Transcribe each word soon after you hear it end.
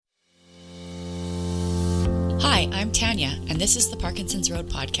Hi, I'm Tanya, and this is the Parkinson's Road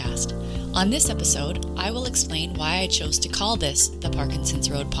podcast. On this episode, I will explain why I chose to call this the Parkinson's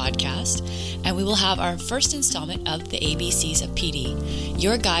Road podcast, and we will have our first installment of the ABCs of PD,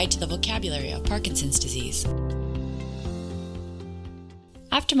 your guide to the vocabulary of Parkinson's disease.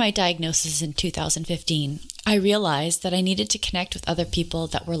 After my diagnosis in 2015, I realized that I needed to connect with other people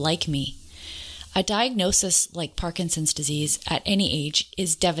that were like me. A diagnosis like Parkinson's disease at any age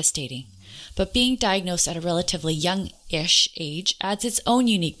is devastating. But being diagnosed at a relatively young-ish age adds its own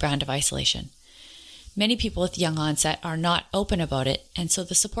unique brand of isolation. Many people with young onset are not open about it, and so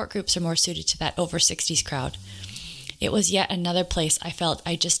the support groups are more suited to that over 60s crowd. It was yet another place I felt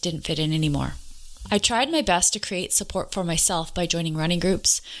I just didn't fit in anymore. I tried my best to create support for myself by joining running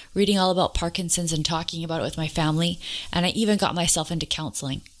groups, reading all about Parkinson's and talking about it with my family, and I even got myself into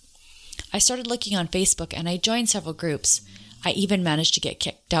counseling. I started looking on Facebook and I joined several groups. I even managed to get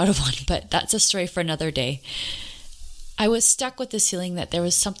kicked out of one, but that's a story for another day. I was stuck with this feeling that there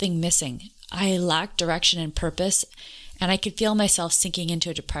was something missing. I lacked direction and purpose, and I could feel myself sinking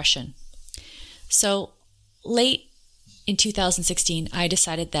into a depression. So, late in 2016, I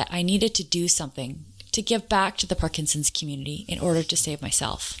decided that I needed to do something to give back to the Parkinson's community in order to save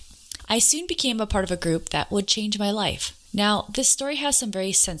myself. I soon became a part of a group that would change my life. Now, this story has some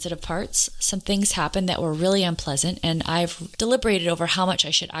very sensitive parts. Some things happened that were really unpleasant, and I've deliberated over how much I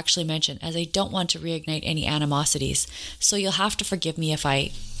should actually mention, as I don't want to reignite any animosities, so you'll have to forgive me if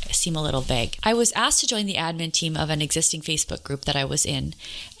I seem a little vague. I was asked to join the admin team of an existing Facebook group that I was in,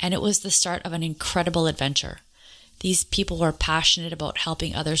 and it was the start of an incredible adventure. These people were passionate about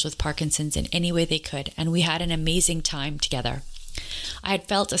helping others with Parkinson's in any way they could, and we had an amazing time together. I had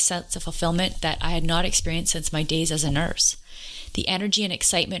felt a sense of fulfillment that I had not experienced since my days as a nurse. The energy and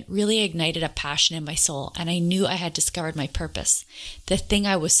excitement really ignited a passion in my soul, and I knew I had discovered my purpose, the thing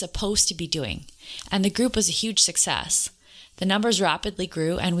I was supposed to be doing. And the group was a huge success. The numbers rapidly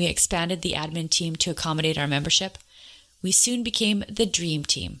grew, and we expanded the admin team to accommodate our membership. We soon became the dream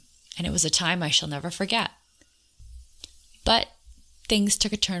team, and it was a time I shall never forget. But things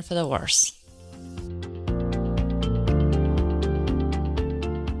took a turn for the worse.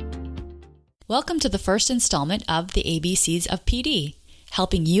 Welcome to the first installment of the ABCs of PD,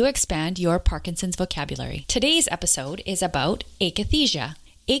 helping you expand your Parkinson's vocabulary. Today's episode is about akathisia.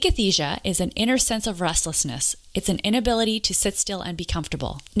 Akathisia is an inner sense of restlessness. It's an inability to sit still and be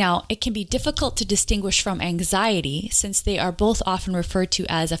comfortable. Now, it can be difficult to distinguish from anxiety since they are both often referred to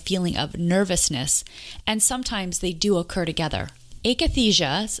as a feeling of nervousness, and sometimes they do occur together.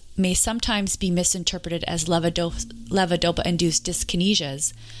 Akathisias may sometimes be misinterpreted as levodopa-induced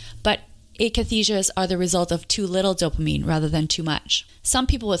dyskinesias, but akathisias are the result of too little dopamine rather than too much. Some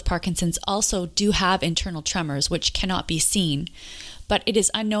people with Parkinson's also do have internal tremors, which cannot be seen, but it is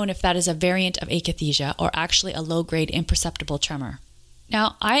unknown if that is a variant of akathisia or actually a low-grade imperceptible tremor.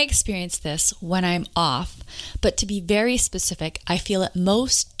 Now, I experience this when I'm off, but to be very specific, I feel it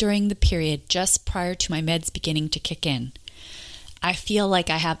most during the period just prior to my meds beginning to kick in. I feel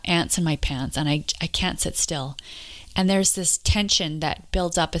like I have ants in my pants and I can't sit still. And there's this tension that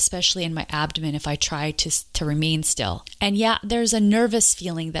builds up, especially in my abdomen if I try to remain still. And yeah, there's a nervous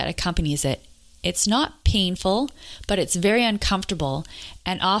feeling that accompanies it. It's not painful, but it's very uncomfortable,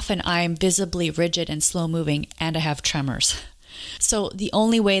 and often I'm visibly rigid and slow-moving, and I have tremors. So the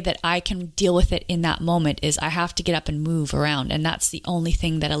only way that I can deal with it in that moment is I have to get up and move around, and that's the only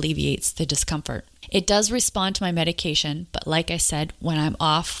thing that alleviates the discomfort. It does respond to my medication, but like I said, when I'm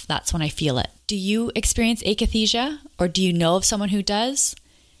off, that's when I feel it. Do you experience akathisia, or do you know of someone who does?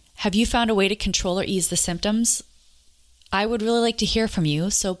 Have you found a way to control or ease the symptoms? I would really like to hear from you,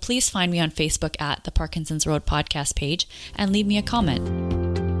 so please find me on Facebook at the Parkinson's Road podcast page and leave me a comment.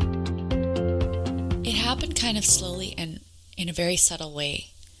 It happened kind of slowly and in a very subtle way.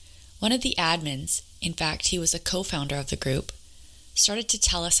 One of the admins, in fact, he was a co-founder of the group, started to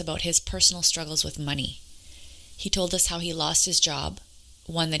tell us about his personal struggles with money. He told us how he lost his job,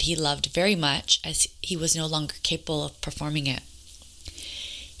 one that he loved very much, as he was no longer capable of performing it.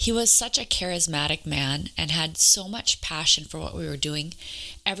 He was such a charismatic man and had so much passion for what we were doing.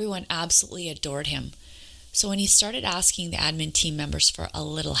 Everyone absolutely adored him. So when he started asking the admin team members for a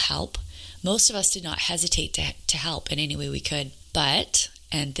little help, most of us did not hesitate to help in any way we could. But,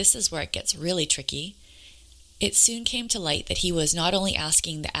 and this is where it gets really tricky, it soon came to light that he was not only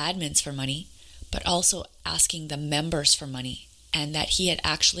asking the admins for money, but also asking the members for money, and that he had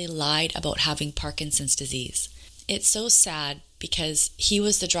actually lied about having Parkinson's disease. It's so sad because he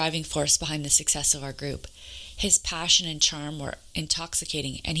was the driving force behind the success of our group. His passion and charm were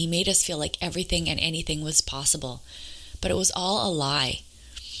intoxicating, and he made us feel like everything and anything was possible. But it was all a lie.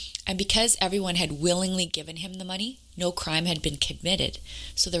 And because everyone had willingly given him the money, no crime had been committed,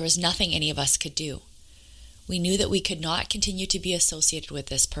 so there was nothing any of us could do. We knew that we could not continue to be associated with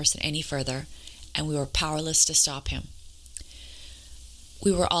this person any further, and we were powerless to stop him.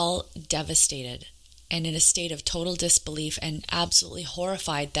 We were all devastated and in a state of total disbelief and absolutely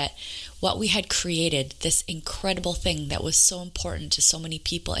horrified that what we had created, this incredible thing that was so important to so many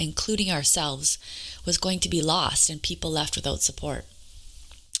people, including ourselves, was going to be lost and people left without support.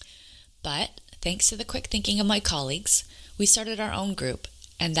 But thanks to the quick thinking of my colleagues, we started our own group,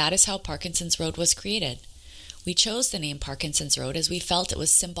 and that is how Parkinson's Road was created. We chose the name Parkinson's Road as we felt it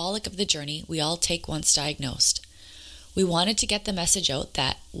was symbolic of the journey we all take once diagnosed. We wanted to get the message out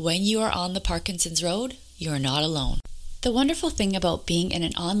that when you are on the Parkinson's Road, you are not alone. The wonderful thing about being in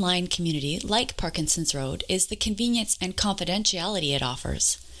an online community like Parkinson's Road is the convenience and confidentiality it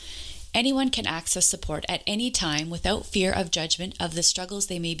offers. Anyone can access support at any time without fear of judgment of the struggles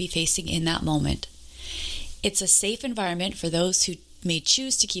they may be facing in that moment. It's a safe environment for those who may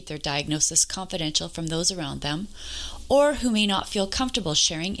choose to keep their diagnosis confidential from those around them, or who may not feel comfortable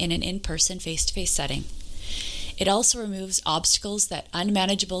sharing in an in-person face-to-face setting. It also removes obstacles that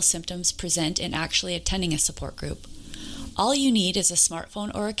unmanageable symptoms present in actually attending a support group. All you need is a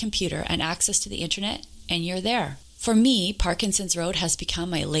smartphone or a computer and access to the internet, and you're there. For me, Parkinson's Road has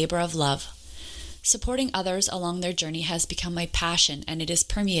become my labor of love. Supporting others along their journey has become my passion, and it is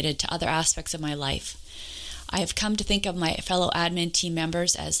permeated to other aspects of my life. I have come to think of my fellow admin team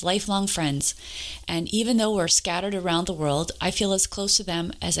members as lifelong friends, and even though we're scattered around the world, I feel as close to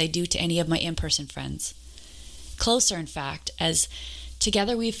them as I do to any of my in-person friends. Closer, in fact, as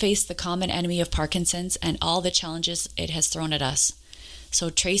together we've faced the common enemy of Parkinson's and all the challenges it has thrown at us. So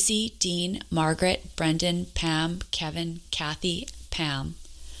Tracy, Dean, Margaret, Brendan, Pam, Kevin, Kathy, Pam,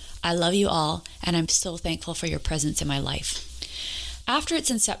 I love you all, and I'm so thankful for your presence in my life. After its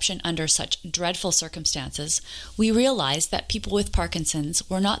inception under such dreadful circumstances, we realized that people with Parkinson's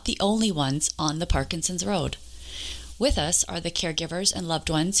were not the only ones on the Parkinson's Road. With us are the caregivers and loved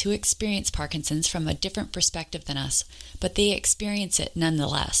ones who experience Parkinson's from a different perspective than us, but they experience it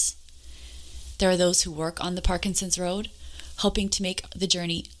nonetheless. There are those who work on the Parkinson's Road, hoping to make the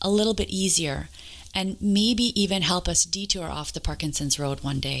journey a little bit easier and maybe even help us detour off the Parkinson's Road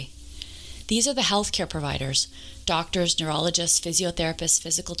one day. These are the healthcare providers, doctors, neurologists, physiotherapists,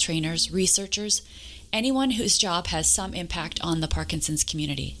 physical trainers, researchers, anyone whose job has some impact on the Parkinson's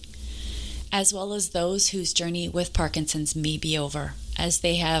community, as well as those whose journey with Parkinson's may be over, as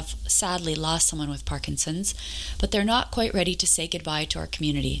they have sadly lost someone with Parkinson's, but they're not quite ready to say goodbye to our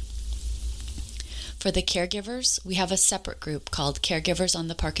community. For the caregivers, we have a separate group called Caregivers on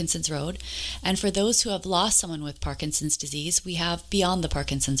the Parkinson's Road, and for those who have lost someone with Parkinson's disease, we have Beyond the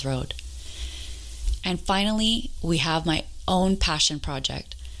Parkinson's Road. And finally, we have my own passion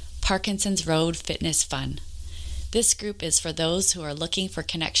project, Parkinson's Road Fitness Fun. This group is for those who are looking for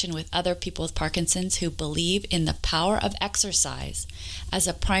connection with other people with Parkinson's who believe in the power of exercise as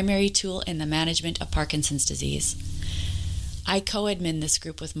a primary tool in the management of Parkinson's disease. I co-admin this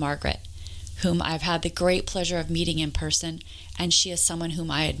group with Margaret, whom I've had the great pleasure of meeting in person, and she is someone whom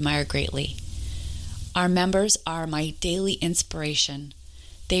I admire greatly. Our members are my daily inspiration.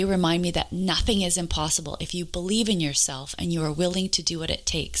 They remind me that nothing is impossible if you believe in yourself and you are willing to do what it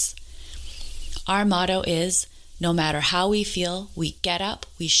takes. Our motto is, no matter how we feel, we get up,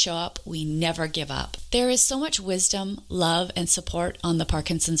 we show up, we never give up. There is so much wisdom, love, and support on the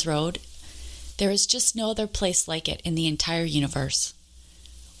Parkinson's Road. There is just no other place like it in the entire universe.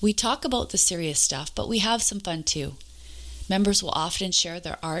 We talk about the serious stuff, but we have some fun too. Members will often share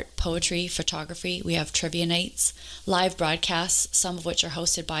their art, poetry, photography. We have trivia nights, live broadcasts, some of which are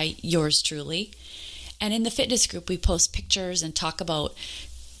hosted by yours truly. And in the fitness group, we post pictures and talk about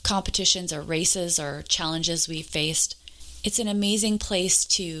competitions or races or challenges we've faced. It's an amazing place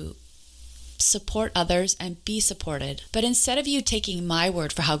to support others and be supported. But instead of you taking my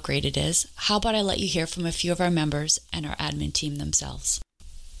word for how great it is, how about I let you hear from a few of our members and our admin team themselves.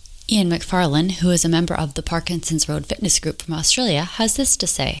 Ian McFarlane, who is a member of the Parkinson's Road Fitness Group from Australia, has this to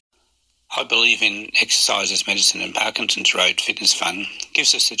say. I believe in exercise as medicine, and Parkinson's Road Fitness Fun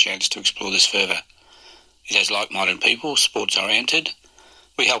gives us the chance to explore this further. It has like-minded people, sports-oriented.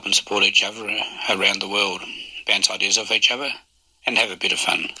 We help and support each other around the world, bounce ideas off each other, and have a bit of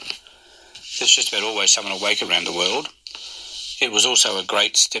fun. There's just about always someone awake around the world. It was also a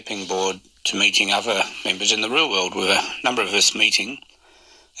great stepping board to meeting other members in the real world, with a number of us meeting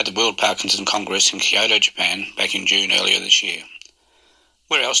at the World Parkinson Congress in Kyoto, Japan, back in June earlier this year.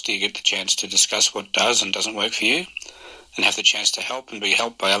 Where else do you get the chance to discuss what does and doesn't work for you, and have the chance to help and be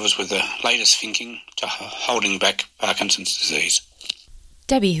helped by others with the latest thinking to holding back Parkinson's disease?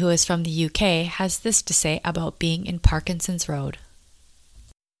 Debbie, who is from the UK, has this to say about being in Parkinson's Road.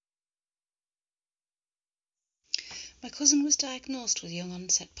 My cousin was diagnosed with young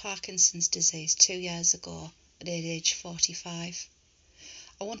onset Parkinson's disease 2 years ago at age 45.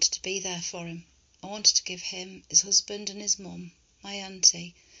 I wanted to be there for him. I wanted to give him, his husband and his mum, my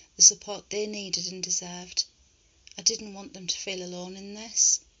auntie, the support they needed and deserved. I didn't want them to feel alone in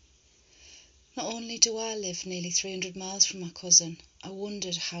this. Not only do I live nearly 300 miles from my cousin, I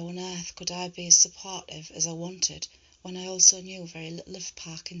wondered how on earth could I be as supportive as I wanted when I also knew very little of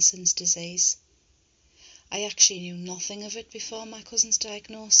Parkinson's disease. I actually knew nothing of it before my cousin's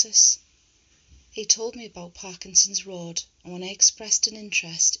diagnosis. He told me about Parkinson's Road, and when I expressed an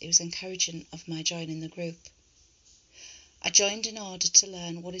interest, he was encouraging of my joining the group. I joined in order to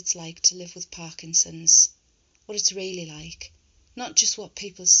learn what it's like to live with Parkinson's, what it's really like, not just what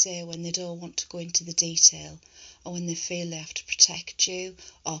people say when they don't want to go into the detail, or when they feel they have to protect you,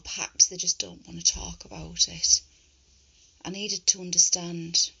 or perhaps they just don't want to talk about it. I needed to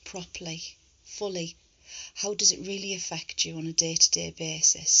understand properly, fully, how does it really affect you on a day-to-day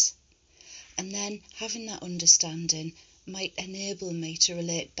basis? And then having that understanding might enable me to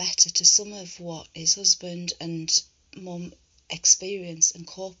relate better to some of what his husband and mum experience and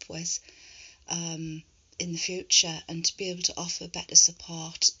cope with in the future, and to be able to offer better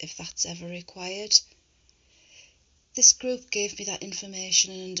support if that's ever required. This group gave me that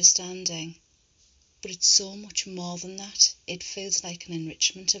information and understanding, but it's so much more than that. It feels like an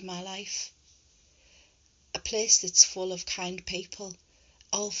enrichment of my life. A place that's full of kind people,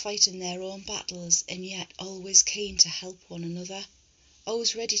 all fighting their own battles and yet always keen to help one another,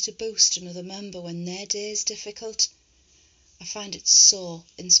 always ready to boost another member when their day is difficult. I find it so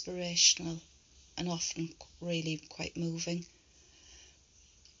inspirational and often really quite moving.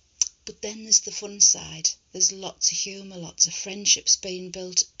 But then there's the fun side. There's lots of humour, lots of friendships being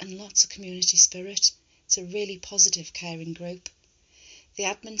built and lots of community spirit. It's a really positive, caring group. The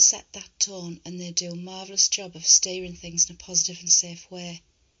admin set that tone and they do a marvellous job of steering things in a positive and safe way.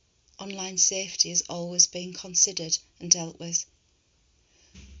 Online safety is always being considered and dealt with.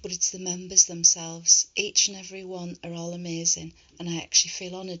 But it's the members themselves. Each and every one are all amazing, and I actually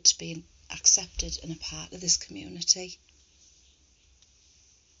feel honoured to be accepted and a part of this community.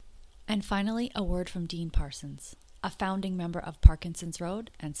 And finally, a word from Dean Parsons, a founding member of Parkinson's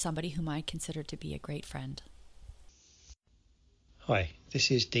Road and somebody whom I consider to be a great friend. Hi,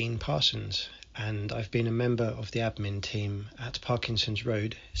 this is Dean Parsons, and I've been a member of the admin team at Parkinson's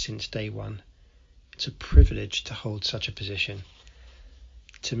Road since day one. It's a privilege to hold such a position.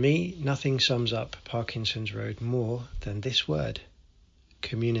 To me, nothing sums up Parkinson's Road more than this word,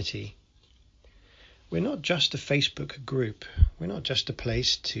 community. We're not just a Facebook group. We're not just a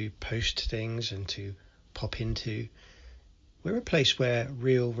place to post things and to pop into. We're a place where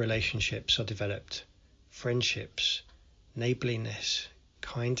real relationships are developed, friendships, neighbourliness,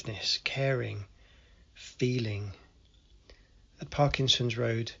 kindness, caring, feeling. At Parkinson's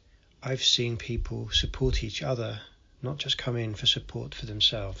Road, I've seen people support each other, not just come in for support for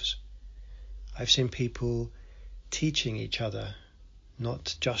themselves. I've seen people teaching each other,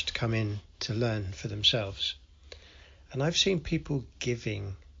 not just come in to learn for themselves. And I've seen people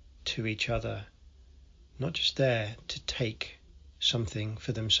giving to each other, not just there to take something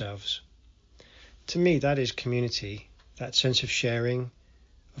for themselves. To me, that is community, that sense of sharing,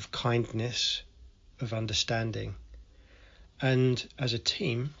 of kindness, of understanding. And as a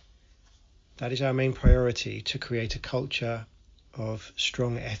team, that is our main priority, to create a culture of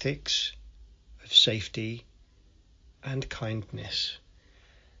strong ethics, of safety and kindness.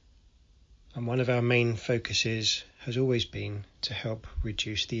 And one of our main focuses has always been to help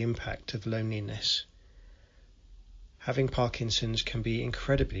reduce the impact of loneliness. Having Parkinson's can be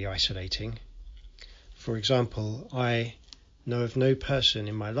incredibly isolating. For example, I know of no person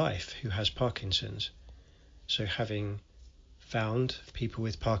in my life who has Parkinson's. So having found people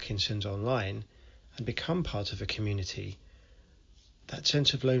with Parkinson's online and become part of a community, that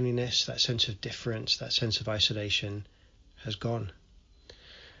sense of loneliness, that sense of difference, that sense of isolation has gone.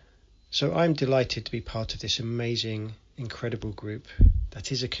 So I'm delighted to be part of this amazing, incredible group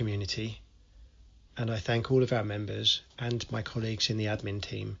that is a community, and I thank all of our members and my colleagues in the admin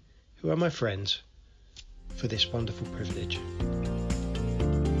team, who are my friends, for this wonderful privilege.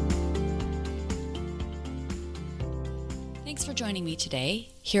 Thanks for joining me today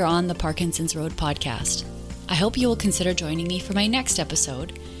here on the Parkinson's Road podcast. I hope you will consider joining me for my next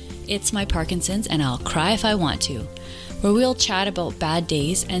episode. It's my Parkinson's and I'll cry if I want to, where we'll chat about bad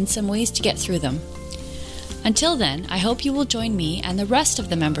days and some ways to get through them. Until then, I hope you will join me and the rest of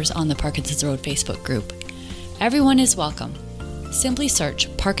the members on the Parkinson's Road Facebook group. Everyone is welcome. Simply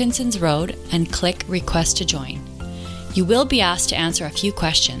search Parkinson's Road and click Request to Join. You will be asked to answer a few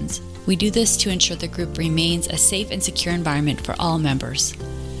questions. We do this to ensure the group remains a safe and secure environment for all members.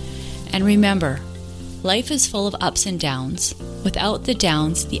 And remember, life is full of ups and downs. Without the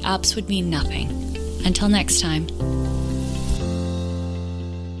downs, the ups would mean nothing. Until next time.